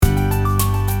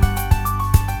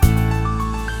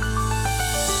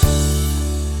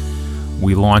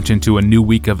we launch into a new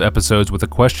week of episodes with a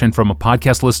question from a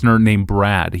podcast listener named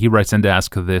Brad. He writes in to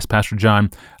ask this, Pastor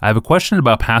John, I have a question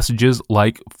about passages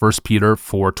like 1 Peter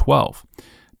 4:12.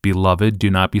 Beloved, do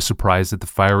not be surprised at the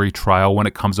fiery trial when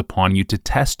it comes upon you to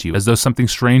test you, as though something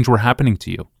strange were happening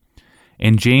to you.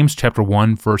 In James chapter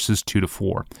 1, verses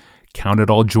 2-4, count it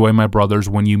all joy, my brothers,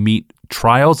 when you meet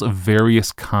trials of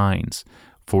various kinds,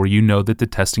 for you know that the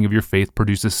testing of your faith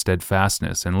produces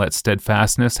steadfastness, and let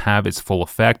steadfastness have its full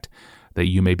effect, that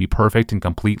you may be perfect and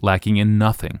complete, lacking in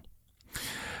nothing.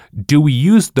 Do we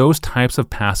use those types of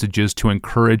passages to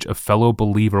encourage a fellow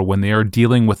believer when they are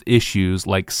dealing with issues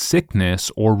like sickness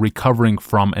or recovering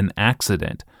from an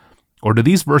accident? Or do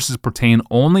these verses pertain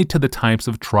only to the types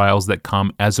of trials that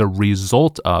come as a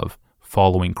result of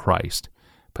following Christ?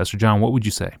 Pastor John, what would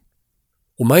you say?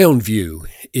 Well, my own view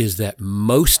is that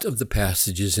most of the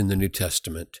passages in the New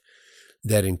Testament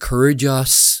that encourage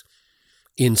us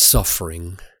in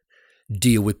suffering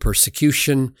deal with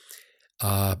persecution,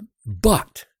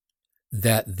 but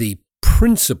that the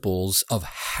principles of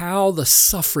how the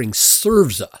suffering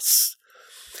serves us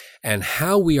and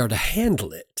how we are to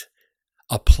handle it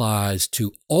applies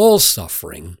to all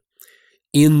suffering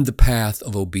in the path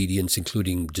of obedience,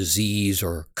 including disease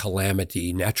or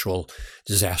calamity, natural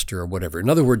disaster or whatever. In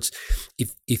other words,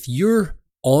 if you're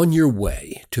on your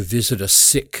way to visit a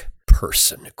sick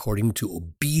person according to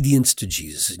obedience to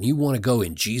Jesus, and you want to go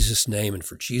in Jesus' name and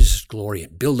for Jesus' glory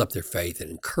and build up their faith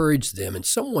and encourage them, and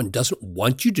someone doesn't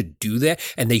want you to do that,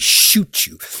 and they shoot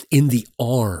you in the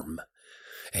arm,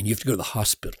 and you have to go to the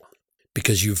hospital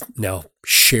because you've now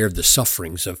shared the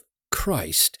sufferings of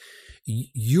Christ,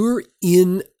 you're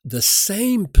in the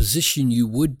same position you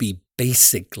would be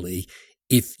basically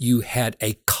if you had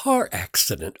a car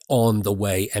accident on the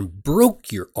way and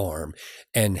broke your arm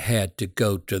and had to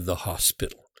go to the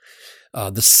hospital.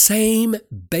 The same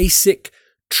basic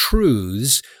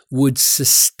truths would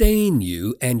sustain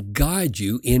you and guide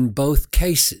you in both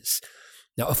cases.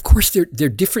 Now, of course, there are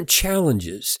different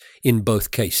challenges in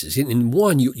both cases. In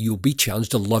one, you'll be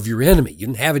challenged to love your enemy. You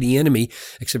don't have any enemy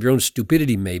except your own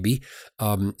stupidity, maybe,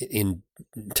 in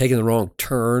taking the wrong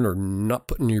turn or not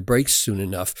putting your brakes soon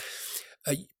enough.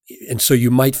 And so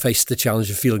you might face the challenge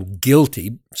of feeling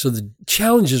guilty. So the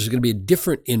challenges are going to be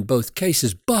different in both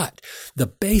cases. But the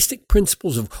basic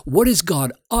principles of what is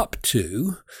God up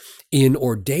to in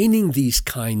ordaining these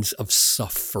kinds of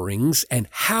sufferings and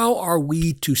how are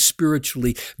we to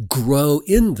spiritually grow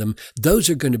in them, those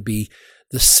are going to be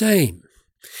the same.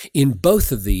 In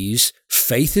both of these,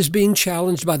 faith is being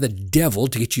challenged by the devil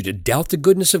to get you to doubt the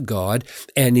goodness of God.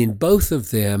 And in both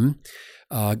of them,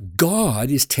 God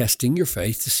is testing your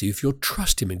faith to see if you'll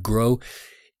trust Him and grow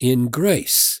in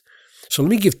grace. So let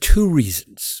me give two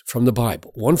reasons from the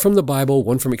Bible, one from the Bible,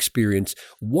 one from experience,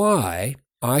 why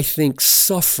I think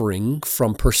suffering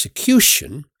from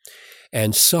persecution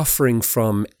and suffering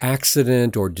from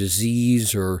accident or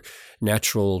disease or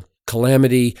natural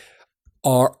calamity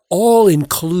are all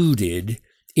included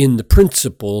in the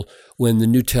principle when the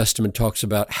New Testament talks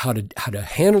about how to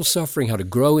handle suffering, how to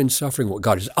grow in suffering, what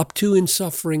God is up to in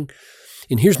suffering.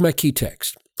 And here's my key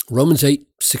text, Romans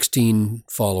 8:16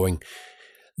 following.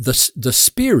 The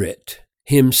Spirit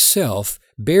Himself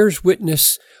bears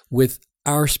witness with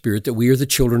our spirit that we are the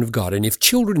children of God. And if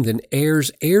children, then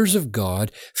heirs, heirs of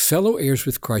God, fellow heirs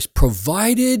with Christ,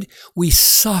 provided we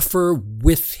suffer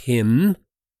with Him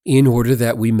in order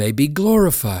that we may be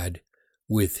glorified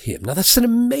with Him. Now, that's an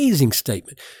amazing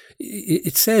statement.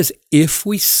 It says, if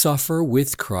we suffer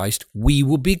with Christ, we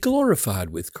will be glorified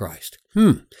with Christ.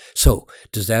 So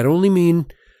does that only mean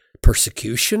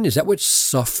persecution? Is that what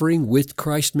suffering with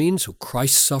Christ means? So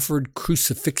Christ suffered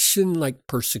crucifixion like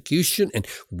persecution, and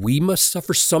we must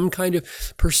suffer some kind of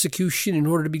persecution in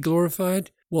order to be glorified?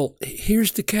 Well,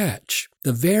 here's the catch.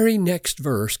 The very next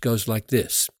verse goes like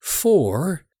this.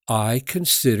 For I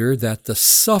consider that the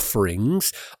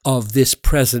sufferings of this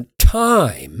present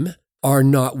time are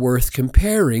not worth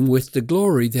comparing with the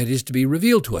glory that is to be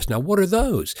revealed to us. Now, what are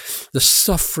those? The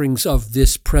sufferings of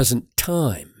this present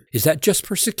time. Is that just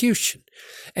persecution?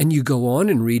 And you go on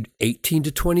and read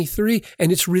 18-23,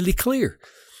 and it's really clear.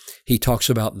 He talks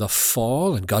about the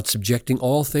fall and God subjecting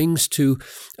all things to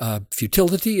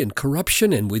futility and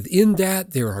corruption. And within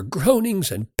that, there are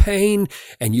groanings and pain.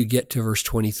 And you get to verse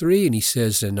 23, and he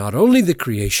says, and not only the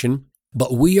creation,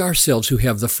 But we ourselves who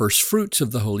have the first fruits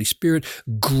of the Holy Spirit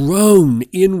groan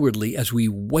inwardly as we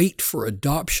wait for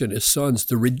adoption as sons,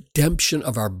 the redemption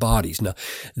of our bodies. Now,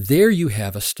 there you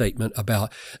have a statement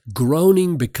about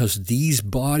groaning because these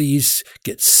bodies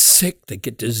get sick, they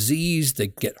get diseased, they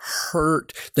get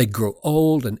hurt, they grow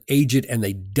old and aged, and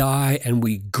they die, and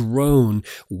we groan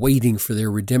waiting for their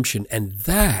redemption. And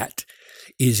that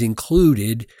is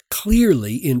included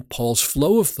clearly in Paul's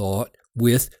flow of thought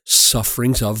with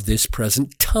sufferings of this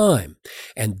present time.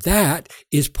 And that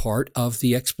is part of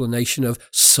the explanation of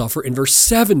suffer in verse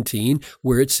 17,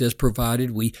 where it says,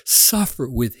 provided we suffer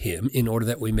with him in order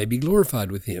that we may be glorified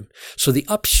with him. So the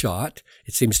upshot,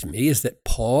 it seems to me, is that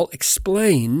Paul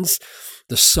explains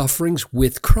the sufferings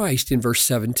with Christ in verse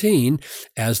 17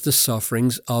 as the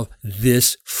sufferings of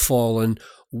this fallen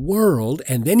world.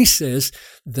 And then he says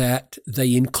that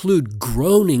they include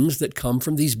groanings that come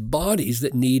from these bodies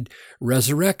that need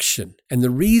resurrection. And the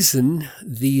reason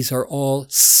these are all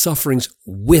sufferings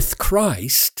with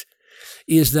Christ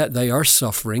is that they are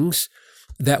sufferings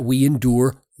that we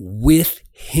endure with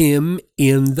him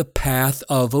in the path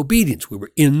of obedience. We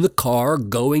were in the car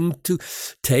going to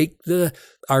take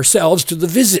ourselves to the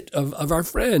visit of our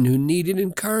friend who needed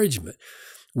encouragement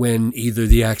when either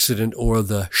the accident or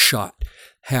the shot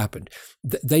happened.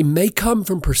 They may come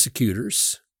from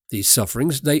persecutors, these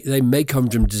sufferings. They may come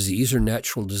from disease or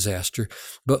natural disaster,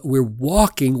 but we're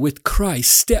walking with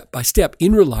Christ step by step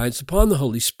in reliance upon the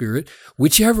Holy Spirit,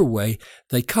 whichever way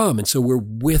they come. And so we're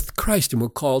with Christ and we're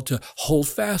called to hold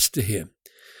fast to him.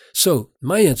 So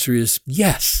my answer is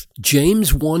yes.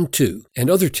 James 1:2 and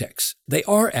other texts, they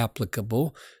are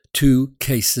applicable to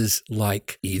cases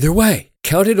like either way.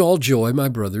 Count it all joy, my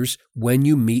brothers, when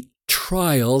you meet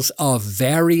trials of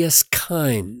various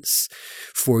kinds,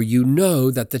 for you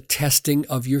know that the testing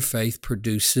of your faith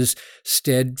produces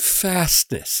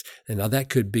steadfastness. And now that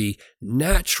could be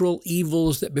natural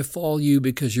evils that befall you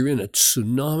because you're in a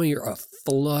tsunami or a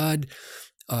flood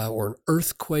or an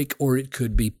earthquake, or it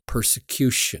could be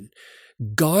persecution.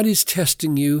 God is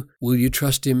testing you. Will you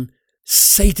trust him?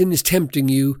 Satan is tempting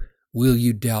you. Will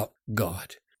you doubt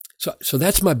God? So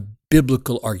that's my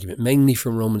biblical argument, mainly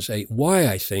from Romans 8, why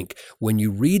I think when you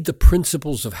read the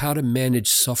principles of how to manage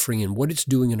suffering and what it's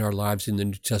doing in our lives in the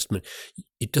New Testament,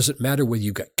 it doesn't matter whether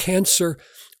you've got cancer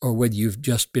or whether you've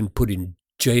just been put in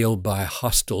jail by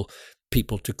hostile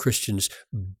people to Christians.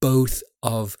 Both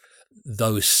of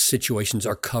those situations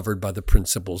are covered by the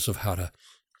principles of how to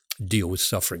deal with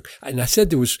suffering. And I said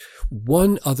there was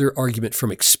one other argument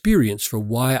from experience for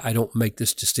why I don't make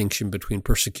this distinction between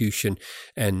persecution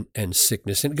and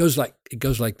sickness. And it goes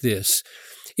like this.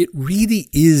 It really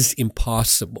is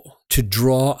impossible to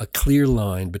draw a clear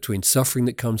line between suffering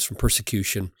that comes from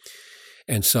persecution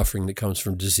and suffering that comes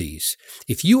from disease.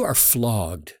 If you are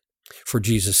flogged for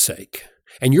Jesus' sake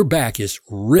and your back is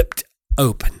ripped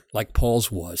open like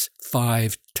Paul's was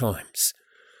 5 times,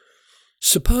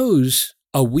 suppose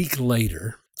a week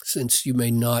later, since you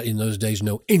may not in those days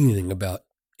know anything about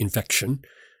infection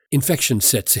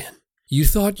sets in. You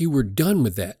thought you were done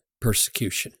with that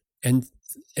persecution. And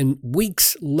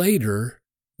weeks later,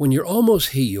 when you're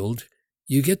almost healed,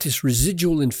 you get this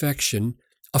residual infection,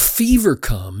 a fever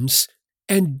comes,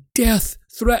 and death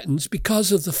threatens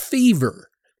because of the fever.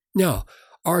 Now,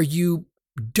 are you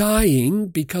dying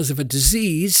because of a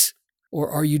disease, or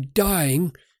are you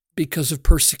dying because of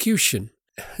persecution?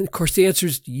 And of course, the answer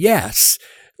is yes.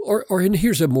 And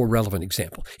here's a more relevant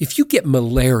example. If you get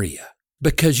malaria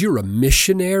because you're a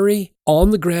missionary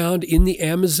on the ground in the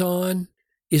Amazon,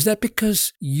 is that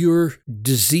because you're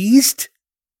diseased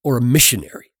or a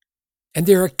missionary? And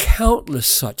there are countless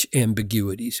such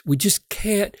ambiguities. We just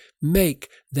can't make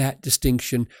that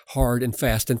distinction hard and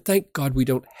fast. And thank God we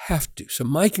don't have to. So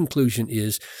my conclusion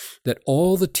is that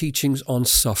all the teachings on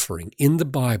suffering in the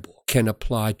Bible can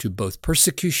apply to both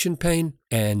persecution pain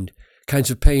and kinds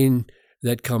of pain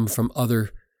that come from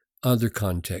other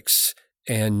contexts.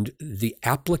 And the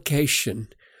application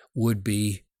would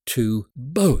be to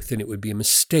both. And it would be a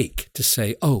mistake to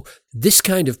say, oh, this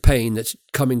kind of pain that's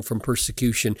coming from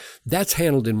persecution, that's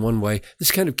handled in one way. This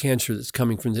kind of cancer that's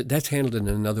coming from that's handled in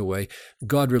another way.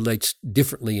 God relates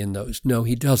differently in those. No,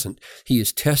 he doesn't. He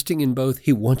is testing in both.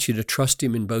 He wants you to trust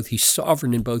him in both. He's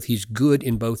sovereign in both. He's good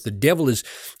in both. The devil is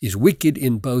wicked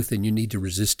in both, and you need to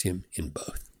resist him in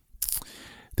both.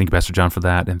 Thank you, Pastor John, for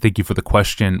that. And thank you for the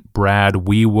question, Brad.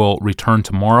 We will return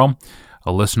tomorrow.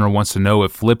 A listener wants to know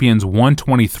if Philippians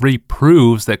 1:23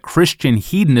 proves that Christian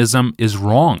hedonism is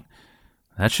wrong.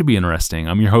 That should be interesting.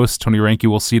 I'm your host, Tony Reinke.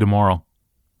 We'll see you tomorrow.